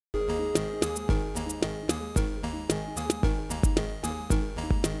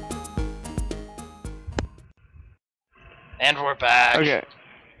And we're back. Okay.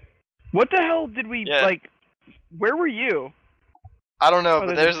 What the hell did we, like, where were you? I don't know, Oh,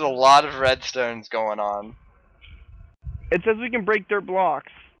 but there's a lot of redstones going on. It says we can break dirt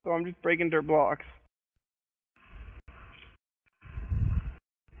blocks, so I'm just breaking dirt blocks.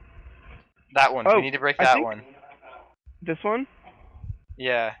 That one. Oh, We need to break that one. This one?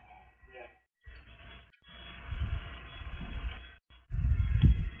 Yeah.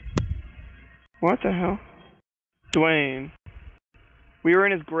 What the hell? Dwayne. We were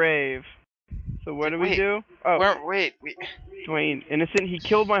in his grave. So what do we do? Oh. Wait. Dwayne, innocent. He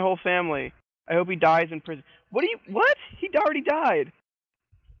killed my whole family. I hope he dies in prison. What? He already died.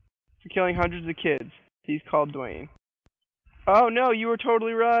 For killing hundreds of kids. He's called Dwayne. Oh no, you were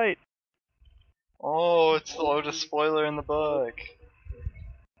totally right. Oh, it's the oldest spoiler in the book.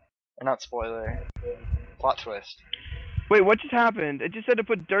 Or not spoiler. Plot twist. Wait, what just happened? It just said to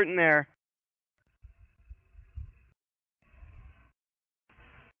put dirt in there.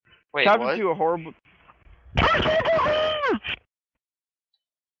 Wait, Chapter what? 2, a horrible...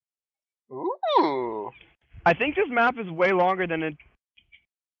 Ooh. I think this map is way longer than it...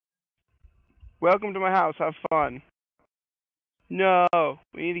 Welcome to my house, have fun. No,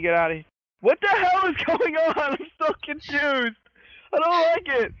 we need to get out of here. What the hell is going on? I'm so confused. I don't like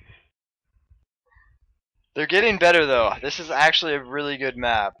it. They're getting better though. This is actually a really good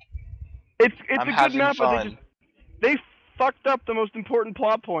map. It's a good map, fun. but they fucked up the most important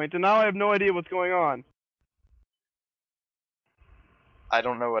plot point, and now I have no idea what's going on. I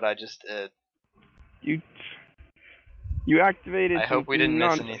don't know what I just did. You activated. I hope we didn't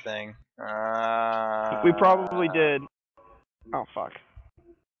miss anything. We probably did. Oh fuck.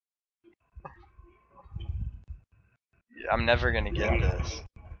 I'm never gonna get this.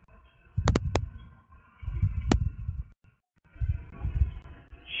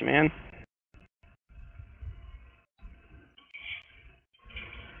 Man.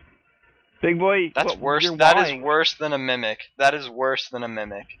 Big boy. That's worse. That is worse than a mimic. That is worse than a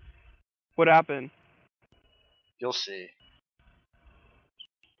mimic. What happened? You'll see.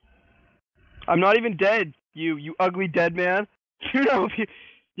 I'm not even dead. You ugly dead man. You know,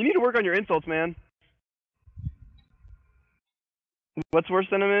 you need to work on your insults, man. What's worse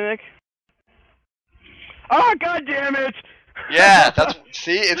than a mimic? Oh, god damn it! Yeah,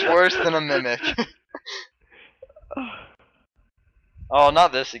 see, it's worse than a mimic. Oh,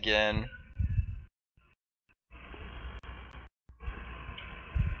 not this again.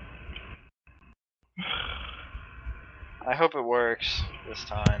 I hope it works this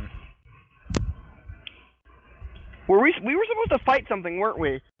time. We were supposed to fight something, weren't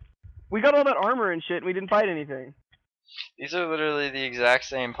we? We got all that armor and shit, and we didn't fight anything. These are literally the exact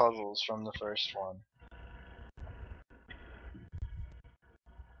same puzzles from the first one.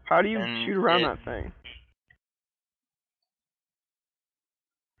 How do you shoot around that thing?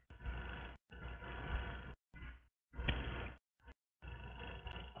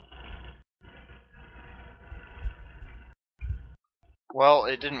 Well,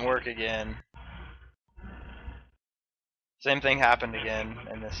 it didn't work again. Same thing happened again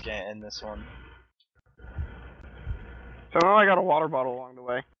in this one. So now I got a water bottle along the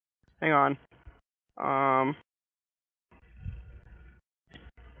way. Hang on.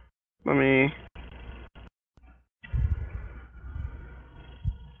 Let me...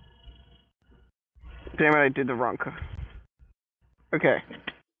 Damn it, I did the wrong... Okay.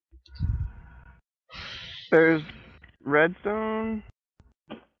 There's redstone.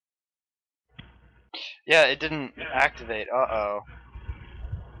 Yeah, it didn't activate. Uh-oh.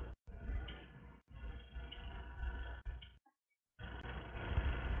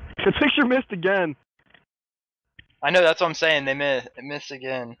 The picture missed again. I know, that's what I'm saying. They missed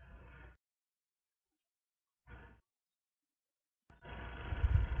again.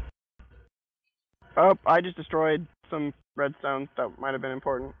 Oh, I just destroyed some redstone that might have been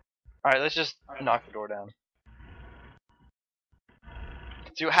important. Alright, let's just knock the door down.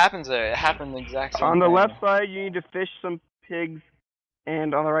 See what happens there. It happened the exact same On the thing. left side, you need to fish some pigs,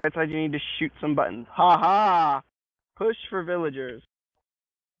 and on the right side, you need to shoot some buttons. Ha ha! Push for villagers.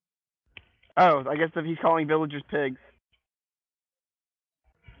 Oh, I guess if he's calling villagers pigs.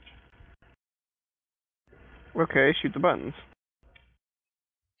 Okay, shoot the buttons.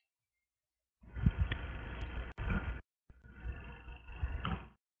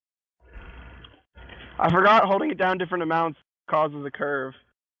 I forgot holding it down different amounts causes a curve.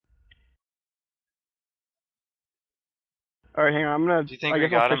 Alright, hang on, I'm gonna... Do you think we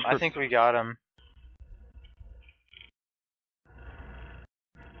got him? I think we got him.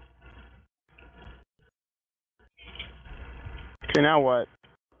 Okay, now what?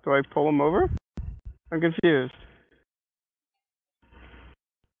 Do I pull him over? I'm confused.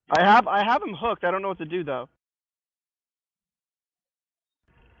 I have him hooked. I don't know what to do though.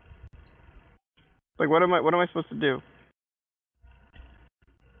 Like what am I supposed to do?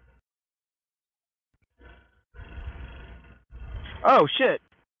 Oh shit.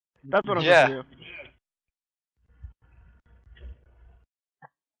 That's what I'm supposed to do.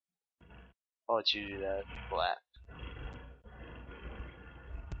 I'll let you do that. Blah.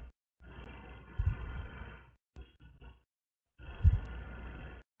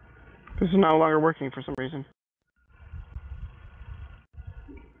 This is no longer working for some reason.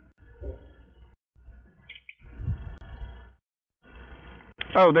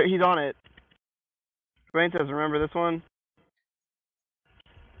 Oh, there, he's on it. Dwayne says, remember this one?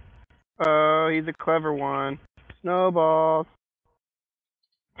 Oh, he's a clever one. Snowballs.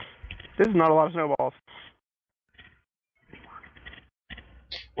 This is not a lot of snowballs.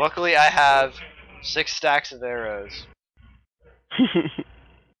 Luckily, I have 6 stacks of arrows.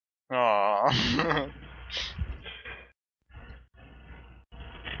 Aww.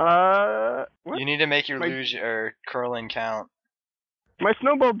 What? You need to make your luge or curling count. My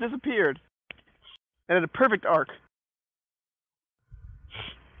snowball disappeared. And it had a perfect arc.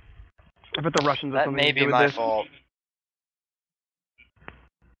 I bet the Russians have That something may to do be with my this. fault.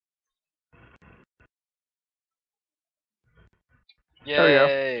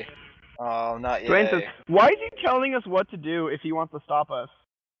 Yay! Oh, not yay. Dwayne says, why is he telling us what to do if he wants to stop us?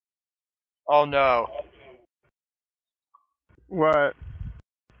 Oh no. What?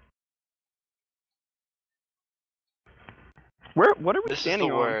 What are we standing on? This is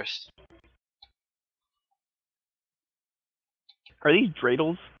the worst. Are these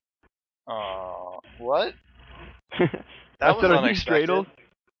dreidels? What? That was unexpected. Dreidels?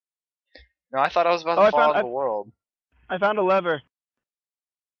 No, I thought I was about to fall out of the world. I found a lever.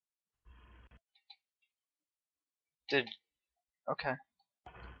 Okay.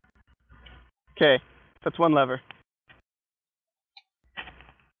 Okay, that's one lever.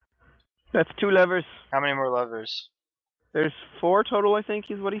 That's 2 levers. How many more levers? There's 4 total, I think,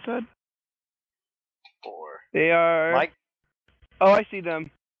 is what he said. 4. They are... Mike? Oh, I see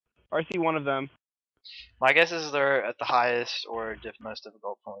them. Or I see one of them. My guess is they're at the highest or most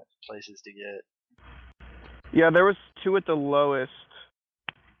difficult places to get. Yeah, there was 2 at the lowest.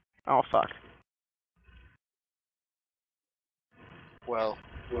 Oh, fuck. Well,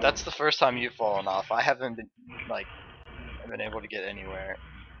 that's the first time you've fallen off. I haven't been, able to get anywhere.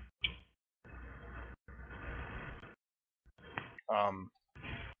 Do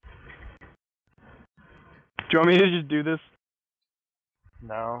you want me to just do this?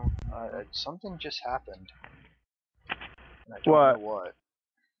 No. Something just happened. And I don't What? know what.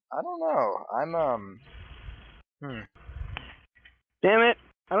 I don't know. I'm, Damn it!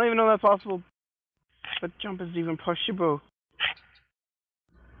 I don't even know that's possible. That jump isn't even pushable.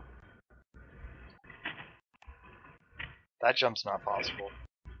 That jump's not possible.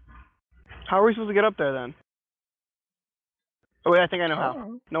 How are we supposed to get up there then? Oh wait, I think I know how.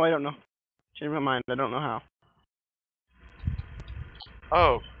 Oh. No, I don't know. Change my mind. I don't know how.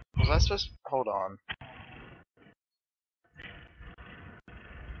 Oh, was I supposed to... Hold on.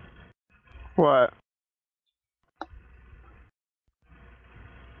 What?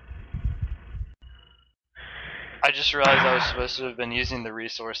 I just realized I was supposed to have been using the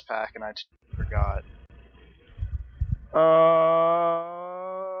resource pack and I forgot.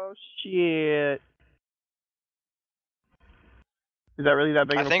 Oh shit! Is that really that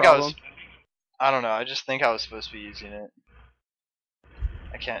big of a problem? I don't know. I just think I was supposed to be using it.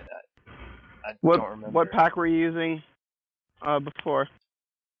 I can't. I don't remember. What pack were you using before?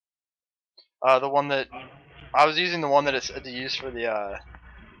 The one that I was using, the one that it's to use for the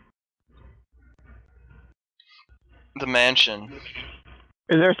mansion.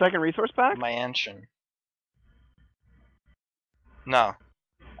 Is there a second resource pack? Mansion. No,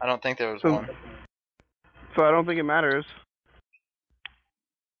 I don't think there was one. So I don't think it matters.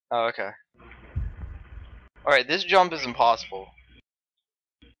 Oh, okay. Alright, this jump is impossible.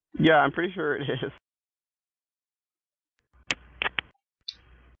 Yeah, I'm pretty sure it is.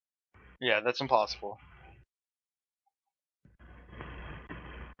 Yeah, that's impossible.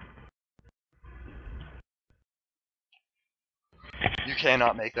 You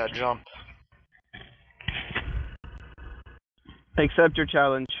cannot make that jump. Accept your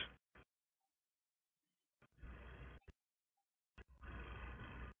challenge.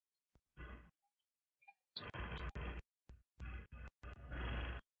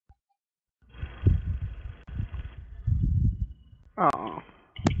 Oh.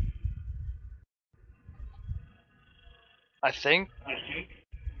 I think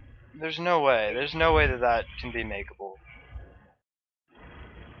there's no way. There's no way that can be makeable.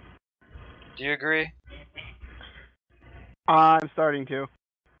 Do you agree? I'm starting to.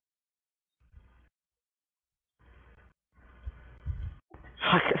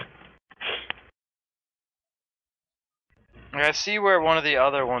 Like, I see where one of the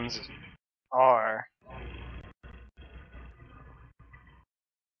other ones are.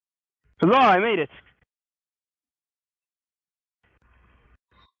 Huzzah, I made it!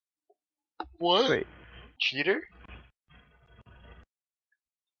 What? Wait, Cheater?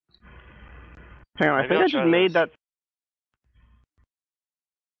 hang on, I Maybe think I'll I just try made this. that.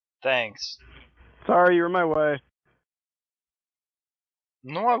 Thanks. Sorry, you're in my way.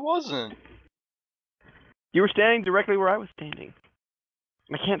 No, I wasn't. You were standing directly where I was standing.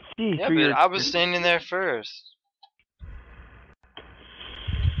 I can't see Yeah, through but your... I was standing there first.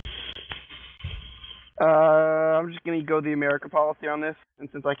 I'm just gonna go the America policy on this, and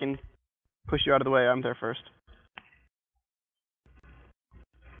since I can push you out of the way, I'm there first.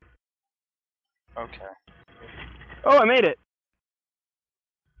 Okay. Oh, I made it!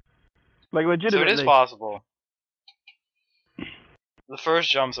 Like, So legitimately. it is possible. The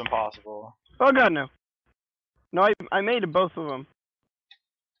first jump's impossible. Oh god, no. No, I made both of them.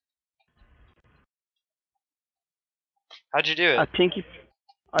 How'd you do it?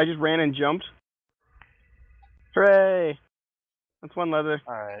 I just ran and jumped. Hooray! That's one lever.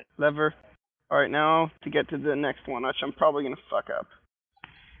 Alright. Alright, now to get to the next one, which I'm probably gonna fuck up.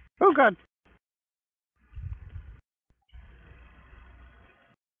 Oh god.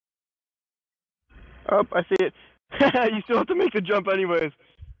 Oh, I see it. You still have to make the jump anyways.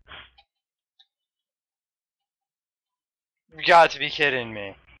 You got to be kidding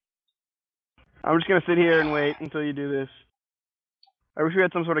me. I'm just gonna sit here and wait until you do this. I wish we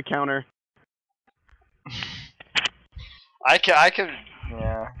had some sort of counter. I could,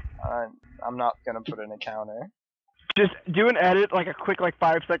 yeah. I'm not gonna put in a counter. Just do an edit, like a quick,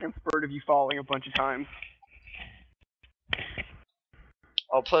 5-second spurt of you falling a bunch of times.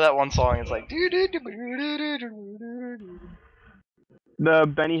 I'll play that one song. It's like. The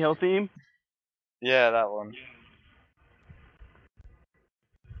Benny Hill theme. Yeah, that one.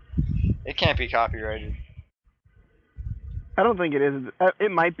 It can't be copyrighted. I don't think it is.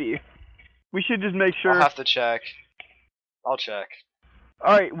 It might be. We should just make sure. I'll have to check. I'll check.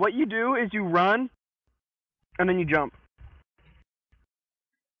 Alright, what you do is you run, and then you jump.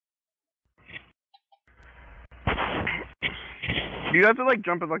 You have to,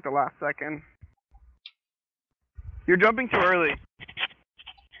 jump at, the last second. You're jumping too early.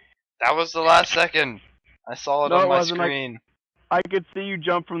 That was the last second. I saw it No, on it my wasn't, screen. I could see you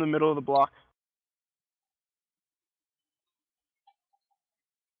jump from the middle of the block.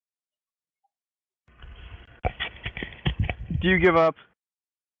 Do you give up?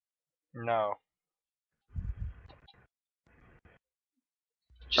 No.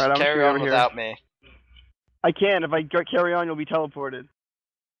 Just Alright, I'm carry gonna on over without me. I can't. If I carry on, you'll be teleported.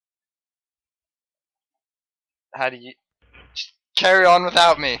 How do you... Just carry on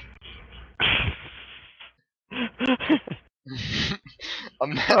without me.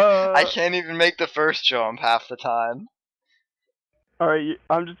 I can't even make the first jump half the time. Alright,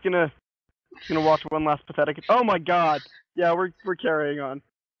 I'm just gonna watch one last pathetic. Oh my god! Yeah, we're carrying on.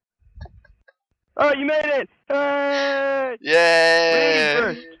 Oh, you made it! Hey! Yay!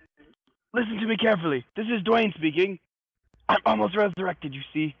 First. Listen to me carefully. This is Dwayne speaking. I'm almost resurrected, you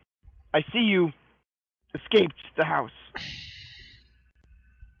see. I see you escaped the house.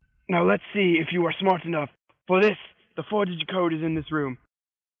 Now let's see if you are smart enough. For this, the 4-digit code is in this room.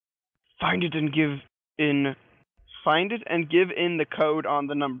 Find it and give in the code on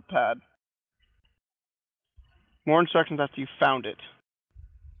the number pad. More instructions after you found it.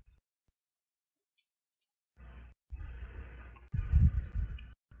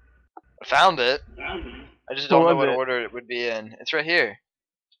 I found it. I just don't know what order it would be in. It's right here.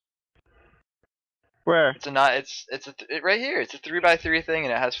 Where? It's right here. It's a 3x3 thing,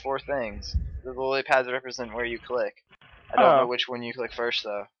 and it has 4 things. The lily pads represent where you click. I don't know which one you click first,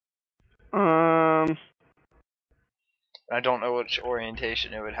 though. I don't know which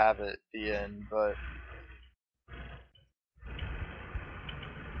orientation it would have it be in, but...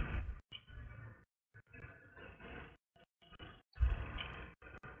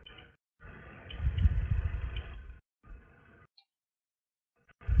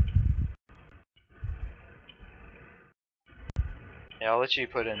 Yeah, I'll let you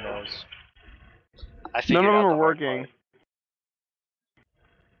put in those. I figured None of out them the are hard working. part.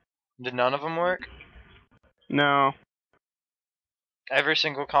 Did none of them work? No. Every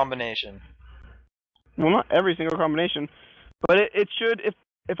single combination. Well, not every single combination, but it should.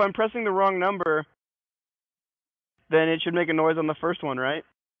 If I'm pressing the wrong number, then it should make a noise on the first one, right?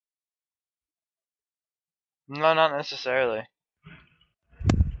 No, not necessarily.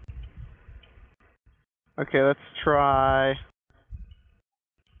 Okay, let's try.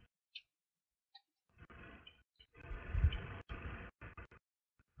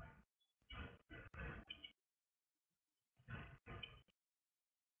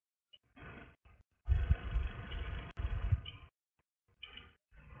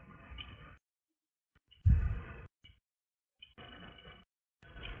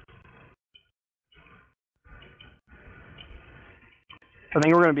 I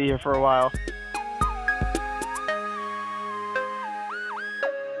think we're gonna be here for a while.